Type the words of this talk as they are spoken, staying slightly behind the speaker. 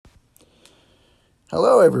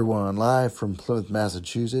Hello, everyone. Live from Plymouth,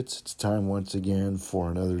 Massachusetts. It's time once again for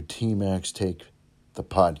another TMAC Take the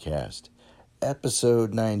Podcast,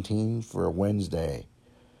 episode 19 for a Wednesday,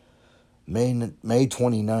 May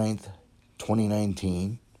 29th,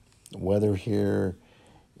 2019. The weather here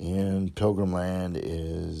in Pilgrim Land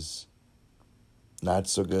is not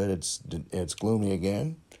so good. It's gloomy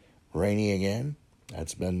again, rainy again.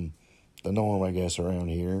 That's been the norm, I guess, around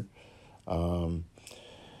here.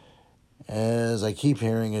 As I keep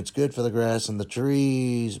hearing, it's good for the grass and the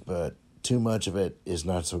trees, but too much of it is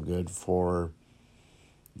not so good for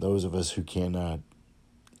those of us who cannot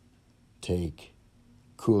take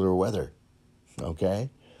cooler weather. Okay?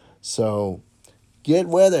 So get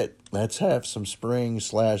with it. Let's have some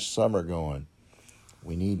spring/summer going.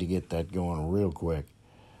 We need to get that going real quick.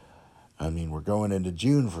 I mean, we're going into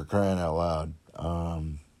June, for crying out loud.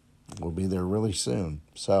 We'll be there really soon.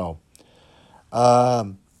 So,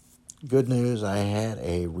 good news, I had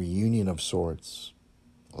a reunion of sorts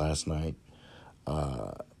last night.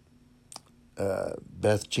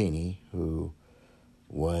 Beth Cheney, who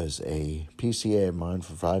was a PCA of mine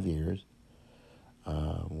for 5 years,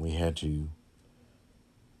 we had to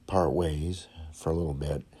part ways for a little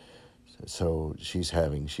bit. So she was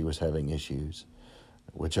having issues,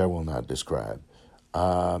 which I will not describe.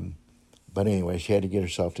 But anyway, she had to get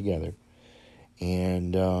herself together.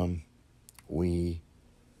 And we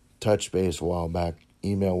touched base a while back,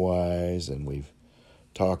 email-wise, and we've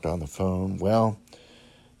talked on the phone. Well,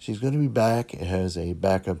 she's going to be back as a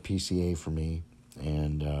backup PCA for me,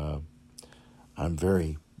 and I'm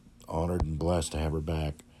very honored and blessed to have her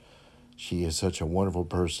back. She is such a wonderful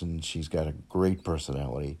person. She's got a great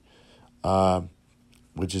personality,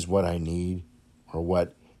 which is what I need, or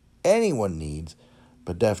what anyone needs,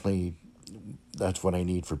 but definitely that's what I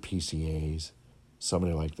need for PCAs,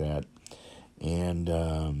 somebody like that. And,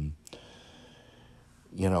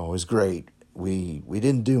 it was great. We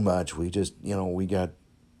didn't do much. We just, we got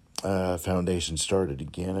foundation started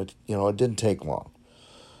again. It didn't take long.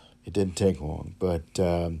 But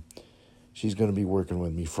she's going to be working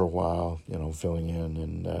with me for a while, filling in,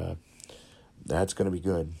 and that's going to be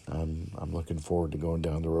good. I'm looking forward to going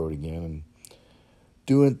down the road again and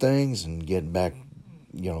doing things and getting back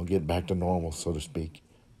to normal, so to speak,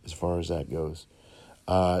 as far as that goes.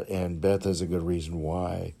 And Beth is a good reason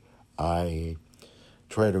why I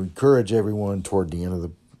try to encourage everyone toward the end of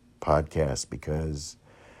the podcast, because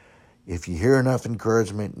if you hear enough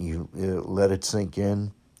encouragement and you let it sink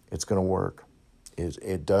in, it's going to work.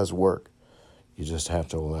 It does work. You just have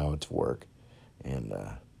to allow it to work and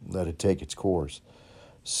let it take its course.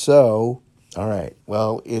 So, all right.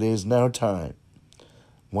 Well, it is now time,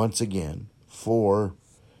 once again, for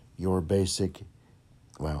your basic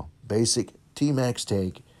TMAC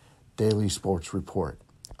Take Daily Sports Report.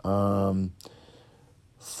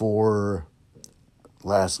 For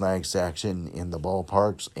last night's action in the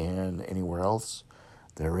ballparks and anywhere else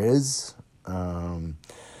there is.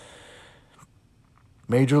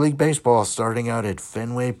 Major League Baseball starting out at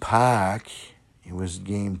Fenway Park. It was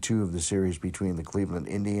Game 2 of the series between the Cleveland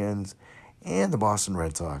Indians and the Boston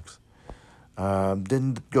Red Sox.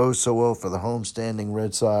 Didn't go so well for the homestanding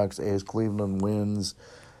Red Sox as Cleveland wins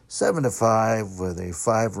 7-5 with a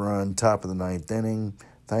 5-run top of the ninth inning,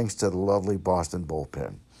 thanks to the lovely Boston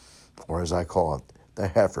bullpen, or as I call it, the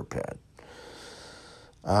heifer pen.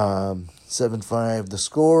 7-5 the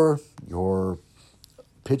score. Your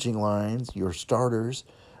pitching lines, your starters,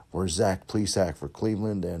 were Zach Plesac for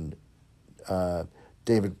Cleveland and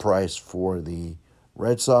David Price for the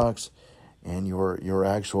Red Sox. And your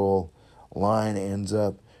actual line ends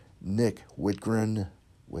up Nick Whitgren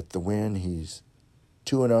with the win. He's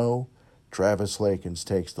 2-0. Travis Lakins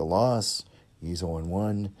takes the loss. He's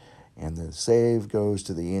 0-1. And the save goes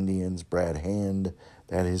to the Indians. Brad Hand,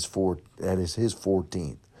 that is his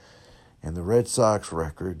 14th. And the Red Sox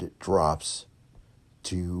record drops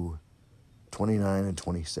to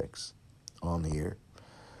 29-26 on the year.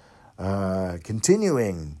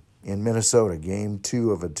 Continuing in Minnesota, Game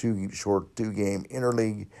 2 of a two-game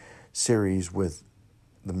interleague series with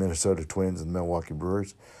the Minnesota Twins and the Milwaukee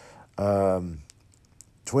Brewers.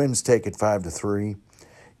 Twins take it 5-3.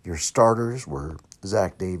 Your starters were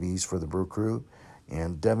Zach Davies for the Brew Crew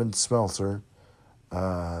and Devin Smeltzer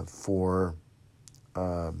for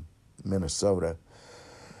Minnesota.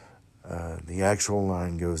 The actual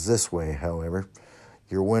line goes this way, however.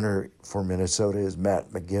 Your winner for Minnesota is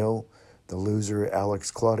Matt McGill. The loser,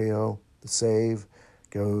 Alex Claudio. The save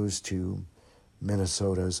goes to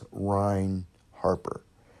Minnesota's Ryan Harper.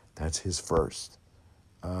 That's his first.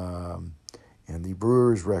 And the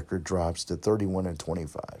Brewers' record drops to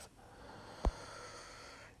 31-25.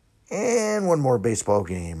 And one more baseball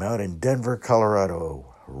game out in Denver,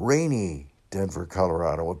 Colorado. Rainy Denver,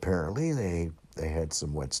 Colorado. Apparently, they had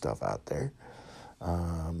some wet stuff out there.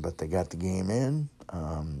 But they got the game in.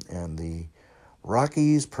 And the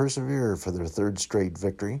Rockies persevere for their third straight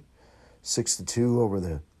victory. 6-2 over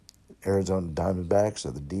the Arizona Diamondbacks,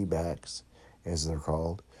 or the D-backs, as they're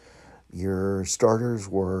called. Your starters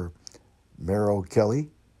were Merrill Kelly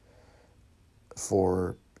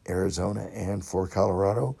for Arizona and for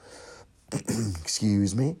Colorado.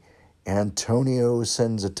 Excuse me. Antonio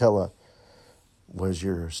Senzatella was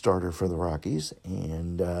your starter for the Rockies.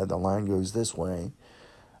 And the line goes this way.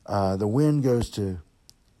 The win goes to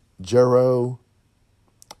Jero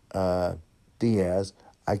Diaz.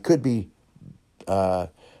 I could be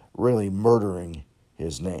really murdering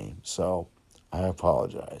his name, so I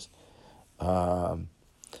apologize.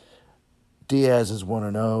 Diaz is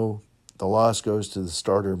 1-0. The loss goes to the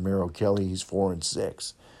starter Merrill Kelly. He's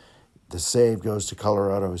 4-6. The save goes to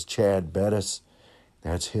Colorado's Chad Bettis.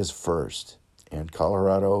 That's his first. And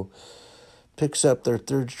Colorado picks up their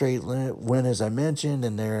third straight win, as I mentioned,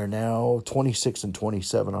 and they're now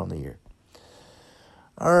 26-27 on the year.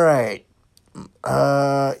 All right.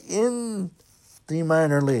 In the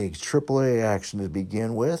minor leagues, AAA action to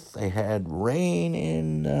begin with. They had rain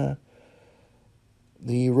in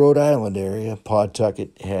the Rhode Island area.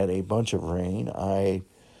 Pawtucket had a bunch of rain.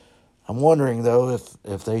 I'm wondering, though,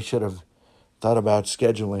 if they should have thought about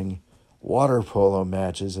scheduling water polo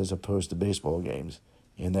matches as opposed to baseball games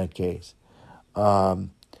in that case. The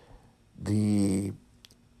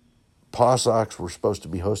Paw Sox were supposed to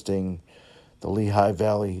be hosting the Lehigh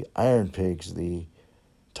Valley Iron Pigs, the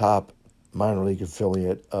top minor league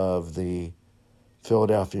affiliate of the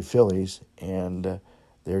Philadelphia Phillies, and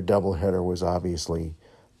their doubleheader was obviously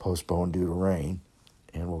postponed due to rain.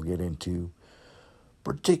 And we'll get into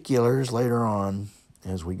particulars later on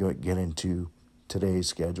as we get into today's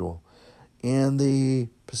schedule. In the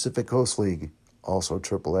Pacific Coast League, also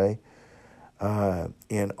AAA,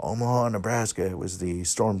 in Omaha, Nebraska, it was the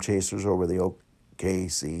Storm Chasers over the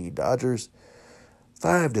OKC Dodgers,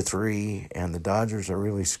 5-3, and the Dodgers are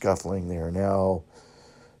really scuffling. They are now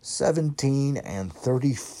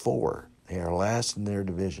 17-34. They are last in their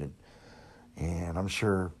division, and I'm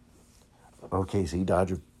sure OKC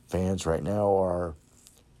Dodger fans right now are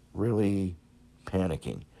really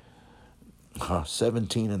panicking.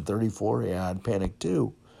 17-34, yeah, I'd panic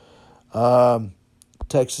too.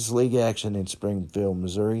 Texas League action in Springfield,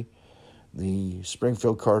 Missouri. The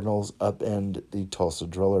Springfield Cardinals upend the Tulsa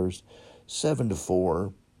Drillers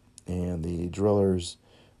 7-4, and the Drillers'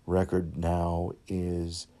 record now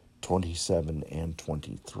is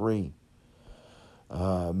 27-23.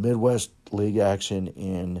 Midwest League action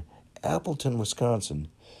in Appleton, Wisconsin.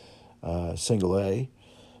 Single A.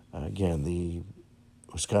 Again, the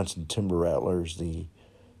Wisconsin Timber Rattlers, the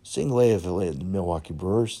Single A affiliate of the Milwaukee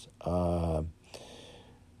Brewers.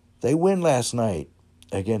 They win last night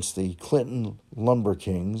against the Clinton Lumber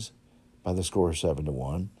Kings by the score of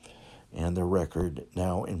 7-1, and their record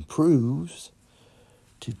now improves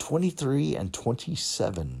to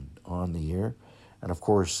 23-27 on the year. And of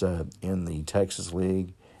course, in the Texas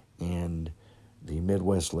League and the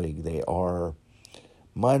Midwest League, they are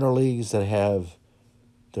minor leagues that have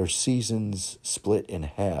their seasons split in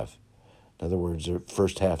half. In other words, their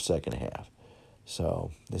first half, second half.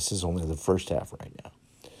 So this is only the first half right now.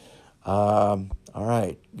 All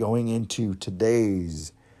right, going into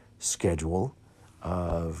today's schedule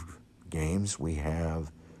of games, we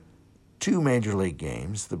have 2 major league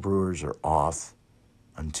games. The Brewers are off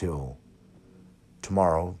until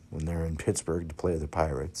tomorrow when they're in Pittsburgh to play the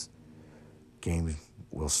Pirates. Game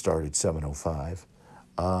will start at 7:05.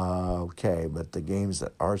 Okay, but the games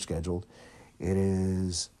that are scheduled, it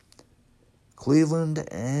is Cleveland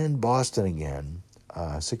and Boston again,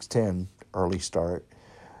 6:10 early start,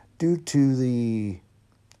 due to the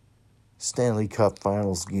Stanley Cup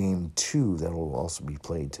Finals Game 2 that will also be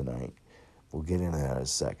played tonight. We'll get into that in a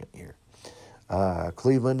second here.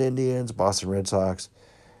 Cleveland Indians, Boston Red Sox.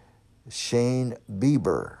 Shane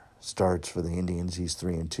Bieber starts for the Indians. He's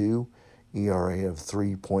 3-2, ERA of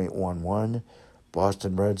 3.11.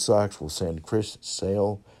 Boston Red Sox will send Chris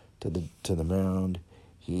Sale to the mound.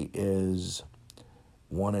 He is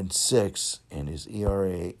 1-6, and his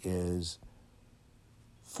ERA is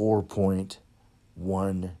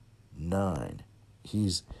 4.19.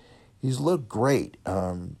 He's looked great,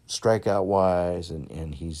 strikeout wise,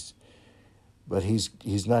 and he's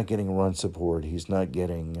not getting run support. He's not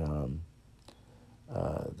getting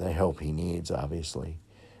the help he needs. Obviously,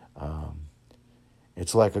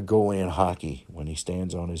 it's like a goalie in hockey when he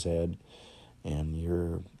stands on his head, and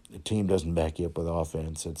the team doesn't back you up with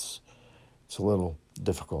offense. it's a little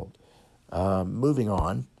difficult. Moving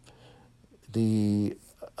on, the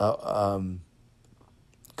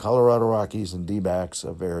Colorado Rockies and D-backs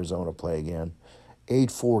of Arizona play again.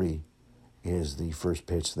 8:40 is the first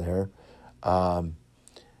pitch there.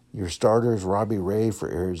 Your starters, Robbie Ray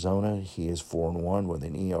for Arizona. He is 4-1 with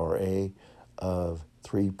an ERA of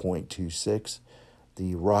 3.26.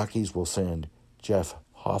 The Rockies will send Jeff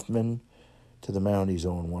Hoffman to the mound. He's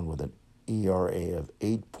 0-1 with an ERA of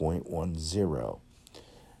 8.10.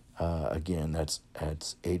 Again, that's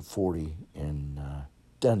 8:40 in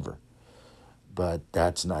Denver, but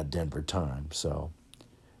that's not Denver time. So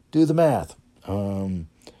do the math.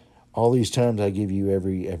 All these times I give you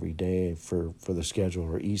every day for the schedule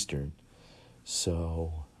are Eastern.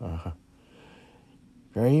 So if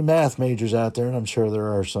there are any math majors out there, and I'm sure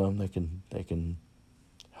there are some, they can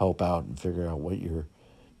help out and figure out what your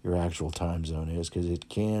actual time zone is, because it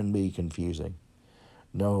can be confusing.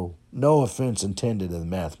 No offense intended to the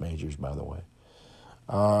math majors, by the way.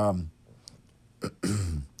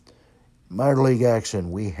 Minor league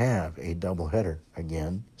action, we have a doubleheader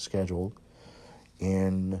again scheduled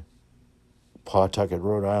in Pawtucket,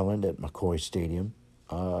 Rhode Island at McCoy Stadium.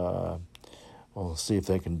 We'll see if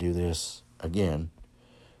they can do this again.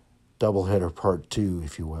 Doubleheader part 2,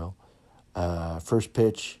 if you will. First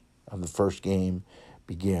pitch of the first game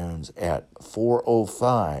begins at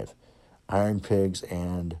 4:05. Iron Pigs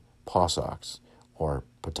and Paw Sox, or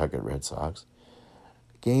Pawtucket Red Sox.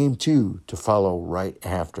 Game 2 to follow right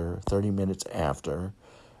after, 30 minutes after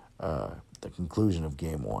the conclusion of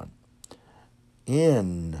Game 1.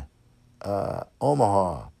 In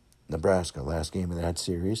Omaha, Nebraska, last game of that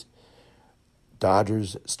series,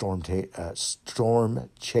 Dodgers Storm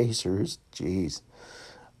Chasers. Jeez.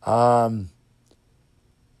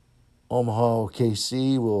 Omaha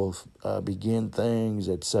KC will begin things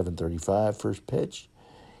at 7:35. First pitch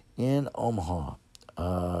in Omaha.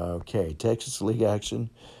 Texas League action,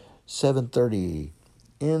 7:30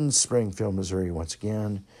 in Springfield, Missouri. Once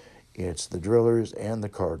again, it's the Drillers and the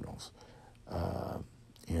Cardinals.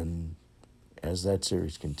 As that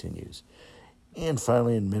series continues. And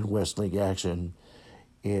finally, in Midwest League action,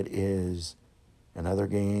 it is another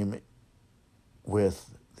game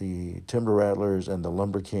with the Timber Rattlers and the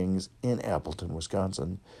Lumber Kings in Appleton,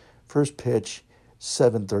 Wisconsin. First pitch,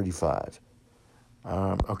 7:35.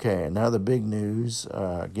 And now the big news.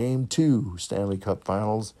 Game 2, Stanley Cup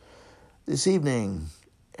Finals, this evening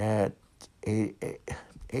at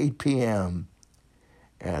 8 p.m.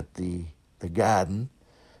 at the Garden.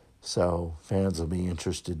 So fans will be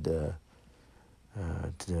interested to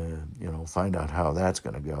find out how that's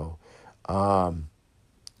going to go.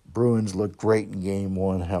 Bruins looked great in Game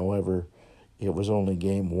 1. However, it was only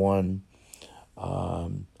Game 1.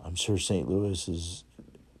 I'm sure St. Louis is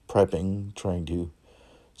prepping, trying to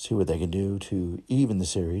see what they can do to even the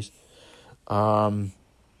series. And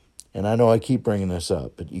I know I keep bringing this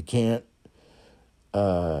up, but you can't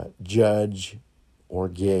judge or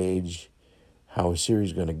gauge how a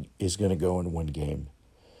series is going to go in one game.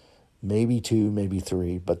 Maybe 2, maybe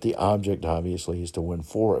 3, but the object, obviously, is to win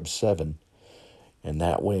 4 of 7. And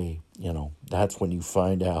that way, that's when you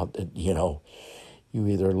find out that, you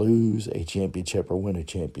either lose a championship or win a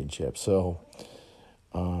championship. So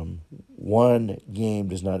one game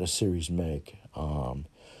does not a series make.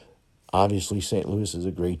 Obviously, St. Louis is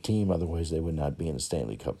a great team. Otherwise, they would not be in the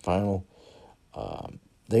Stanley Cup Final.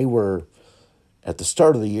 They were, at the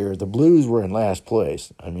start of the year, the Blues were in last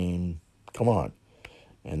place. I mean, come on.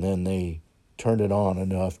 And then they turned it on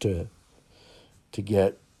enough to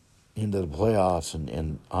get into the playoffs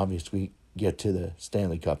and obviously get to the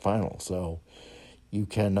Stanley Cup Final. So you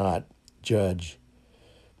cannot judge,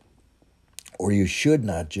 or you should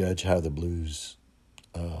not judge, how the Blues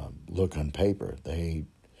look on paper. They're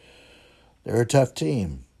a tough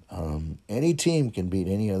team. Any team can beat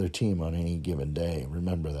any other team on any given day.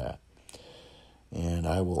 Remember that. And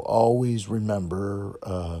I will always remember,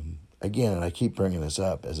 again, and I keep bringing this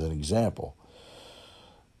up as an example,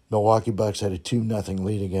 Milwaukee Bucks had a 2-0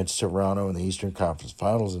 lead against Toronto in the Eastern Conference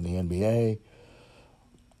Finals in the NBA.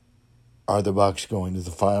 Are the Bucks going to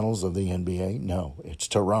the finals of the NBA? No, it's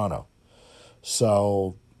Toronto.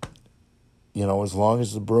 So, as long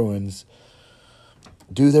as the Bruins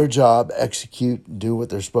do their job, execute, do what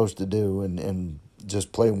they're supposed to do, and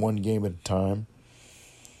just play one game at a time,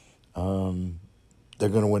 they're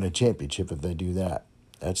going to win a championship if they do that.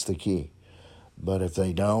 That's the key. But if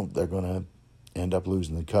they don't, they're going to end up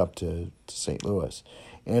losing the cup to St. Louis.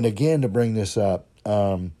 And again, to bring this up,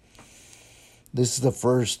 this is the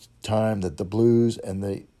first time that the Blues and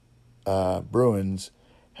the Bruins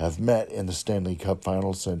have met in the Stanley Cup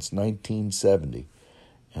Finals since 1970.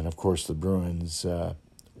 And, of course, the Bruins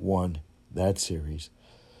won that series.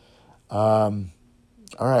 All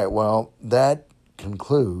right, well, that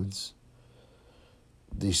concludes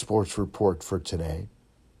the sports report for today.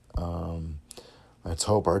 Let's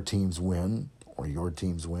hope our teams win, or your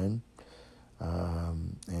teams win,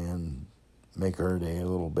 and make our day a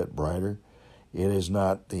little bit brighter. It is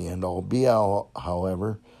not the end-all, be-all,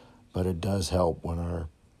 however, but it does help when our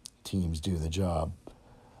teams do the job.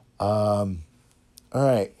 All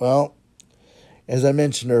right, well, as I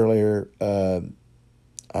mentioned earlier, I'm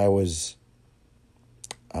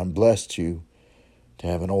blessed to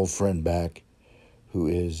have an old friend back who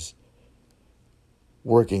is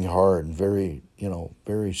working hard and very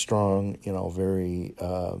strong, very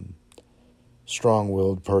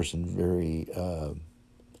strong-willed person, very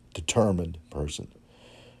determined person,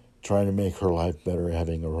 trying to make her life better,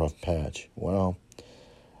 having a rough patch. Well,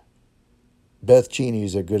 Beth Cheney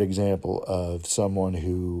is a good example of someone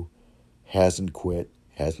who hasn't quit,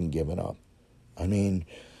 hasn't given up. I mean,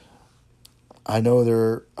 I know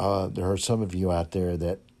there are some of you out there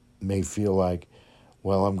that may feel like,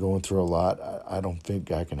 well, I'm going through a lot. I don't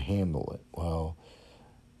think I can handle it. Well,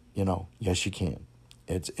 yes, you can.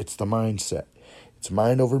 It's the mindset. It's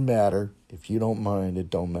mind over matter. If you don't mind, it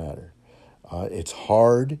don't matter. It's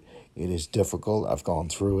hard. It is difficult. I've gone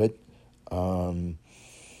through it.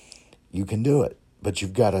 You can do it, but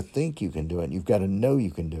you've got to think you can do it. You've got to know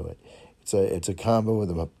you can do it. It's a combo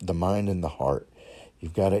of the mind and the heart.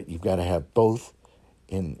 You've got to have both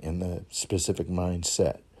in the specific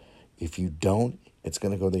mindset. If you don't, it's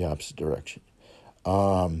going to go the opposite direction.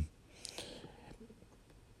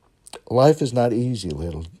 Life is not easy,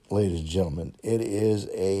 ladies and gentlemen. It is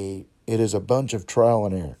a bunch of trial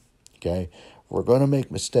and error. Okay, we're going to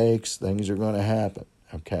make mistakes. Things are going to happen.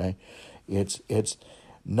 Okay, it's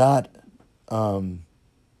not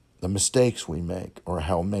the mistakes we make or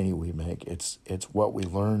how many we make. It's what we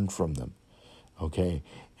learn from them. Okay,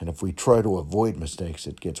 and if we try to avoid mistakes,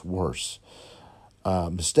 it gets worse.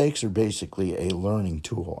 Mistakes are basically a learning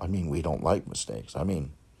tool. I mean, we don't like mistakes. I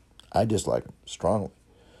mean, I dislike them strongly.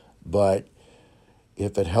 But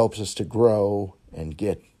if it helps us to grow and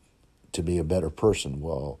get to be a better person,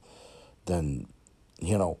 well, then,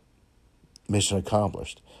 mission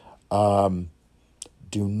accomplished. Do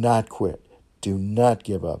not quit. Do not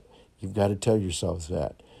give up. You've got to tell yourselves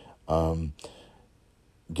that.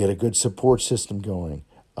 Get a good support system going.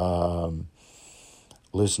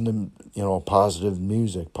 Listen to, positive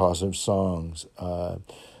music, positive songs,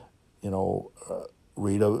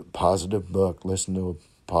 read a positive book, listen to a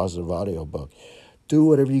positive audio book. Do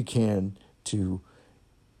whatever you can to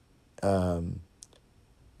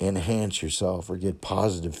enhance yourself or get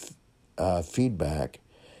positive feedback,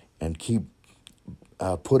 and keep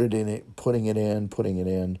putting it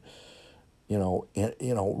in.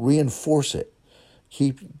 Reinforce it.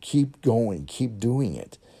 Keep going. Keep doing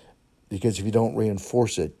it, because if you don't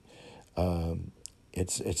reinforce it,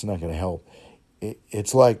 it's not going to help.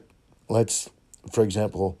 It's like, for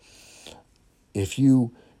example, if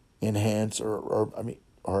you enhance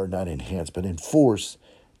or not enhance, but enforce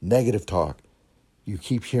negative talk, you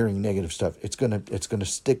keep hearing negative stuff, it's gonna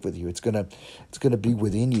stick with you. It's gonna be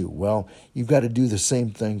within you. Well, you've got to do the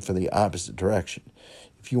same thing for the opposite direction.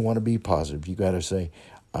 If you want to be positive, you got to say,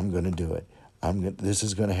 I'm going to do it. This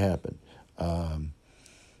is going to happen. I'm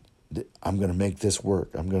going to make this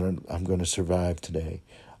work. I'm going to survive today.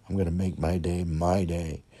 I'm going to make my day my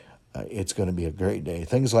day. It's going to be a great day.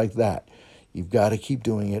 Things like that. You've got to keep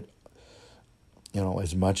doing it,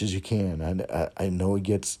 as much as you can. I know it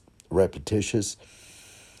gets repetitious,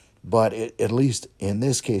 but at least in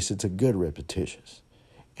this case, it's a good repetitious.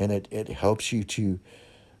 And it helps you to,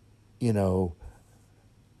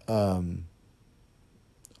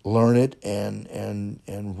 learn it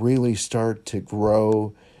and really start to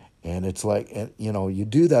grow. And it's like, you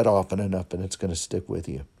do that often enough and it's going to stick with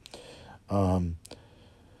you.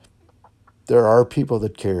 There are people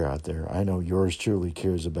that care out there. I know yours truly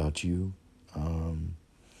cares about you.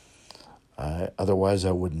 Otherwise,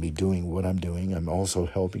 I wouldn't be doing what I'm doing. I'm also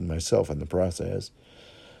helping myself in the process.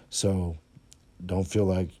 So don't feel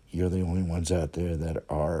like you're the only ones out there that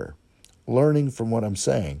are learning from what I'm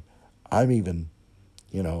saying. I'm even,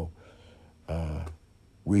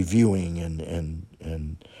 reviewing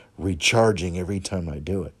and recharging every time I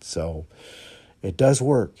do it. So it does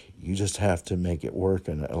work. You just have to make it work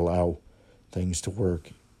and allow things to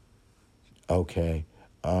work. Okay.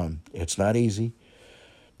 It's not easy.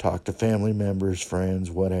 Talk to family members, friends,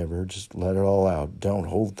 whatever. Just let it all out. Don't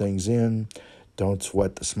hold things in. Don't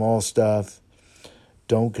sweat the small stuff.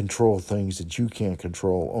 Don't control things that you can't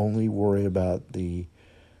control. Only worry about the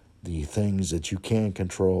the things that you can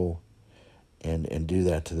control and do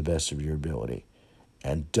that to the best of your ability.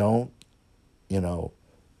 And don't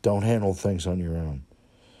handle things on your own.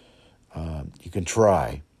 You can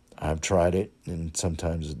try. I've tried it, and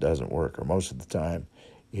sometimes it doesn't work, or most of the time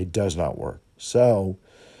it does not work. So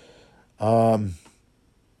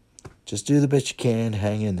just do the best you can.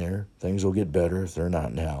 Hang in there. Things will get better if they're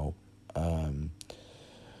not now.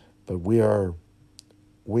 But we are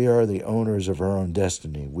the owners of our own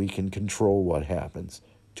destiny. We can control what happens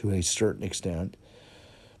to a certain extent,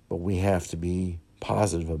 but we have to be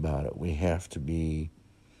positive about it. We have to be,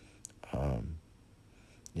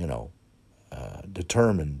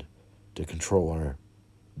 determined to control our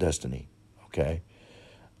destiny. Okay.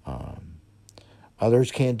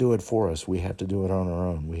 Others can't do it for us. We have to do it on our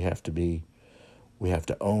own. We have to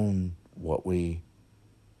own what we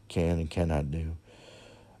can and cannot do.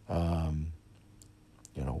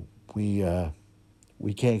 We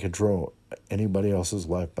can't control anybody else's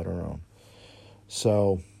life but our own.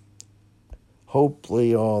 So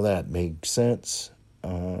hopefully all that makes sense.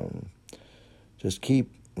 Just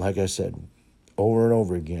keep, like I said, over and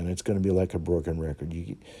over again. It's going to be like a broken record.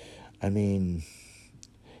 You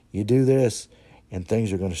do this, and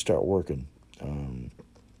things are going to start working.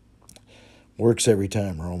 Works every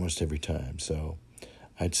time, or almost every time. So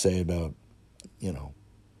I'd say about,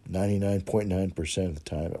 99.9% of the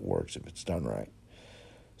time it works if it's done right.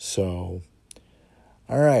 So,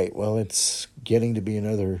 all right. Well, it's getting to be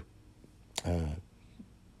another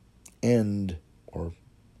end, or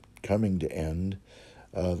coming to end,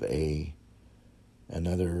 of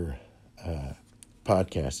another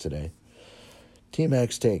podcast today.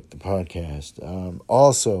 TMAC Take, the podcast.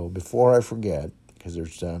 Also, before I forget, because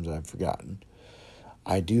there's times I've forgotten,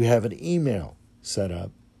 I do have an email set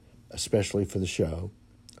up, especially for the show.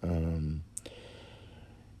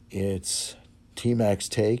 It's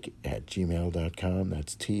tmackstake@gmail.com.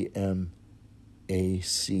 That's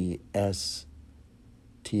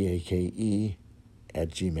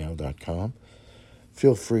TMACSTAKE@gmail.com.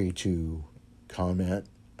 Feel free to comment.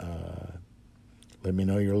 Let me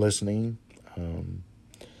know you're listening.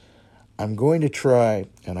 I'm going to try,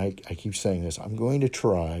 and I keep saying this, I'm going to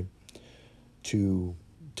try to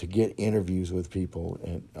get interviews with people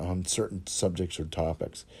on certain subjects or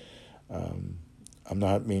topics. I'm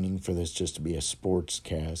not meaning for this just to be a sports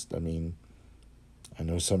cast. I mean, I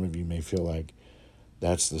know some of you may feel like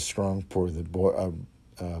that's the strong part of the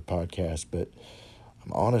podcast, but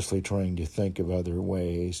I'm honestly trying to think of other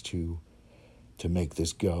ways to make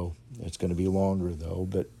this go. It's going to be longer, though,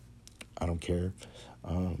 but I don't care.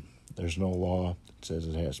 There's no law that says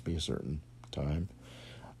it has to be a certain time.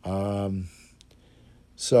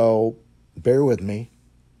 So bear with me.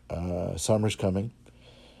 Summer's coming,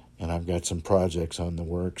 and I've got some projects on the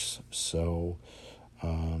works. So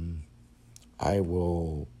I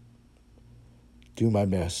will do my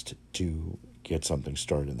best to get something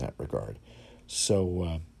started in that regard.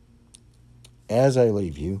 So as I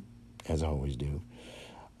leave you, as I always do,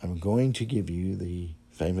 I'm going to give you the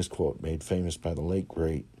famous quote made famous by the late,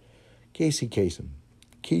 great Casey Kasem.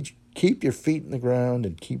 Keep your feet in the ground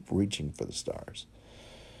and keep reaching for the stars.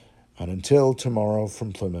 And until tomorrow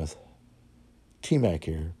from Plymouth, TMAC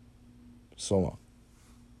here. So long.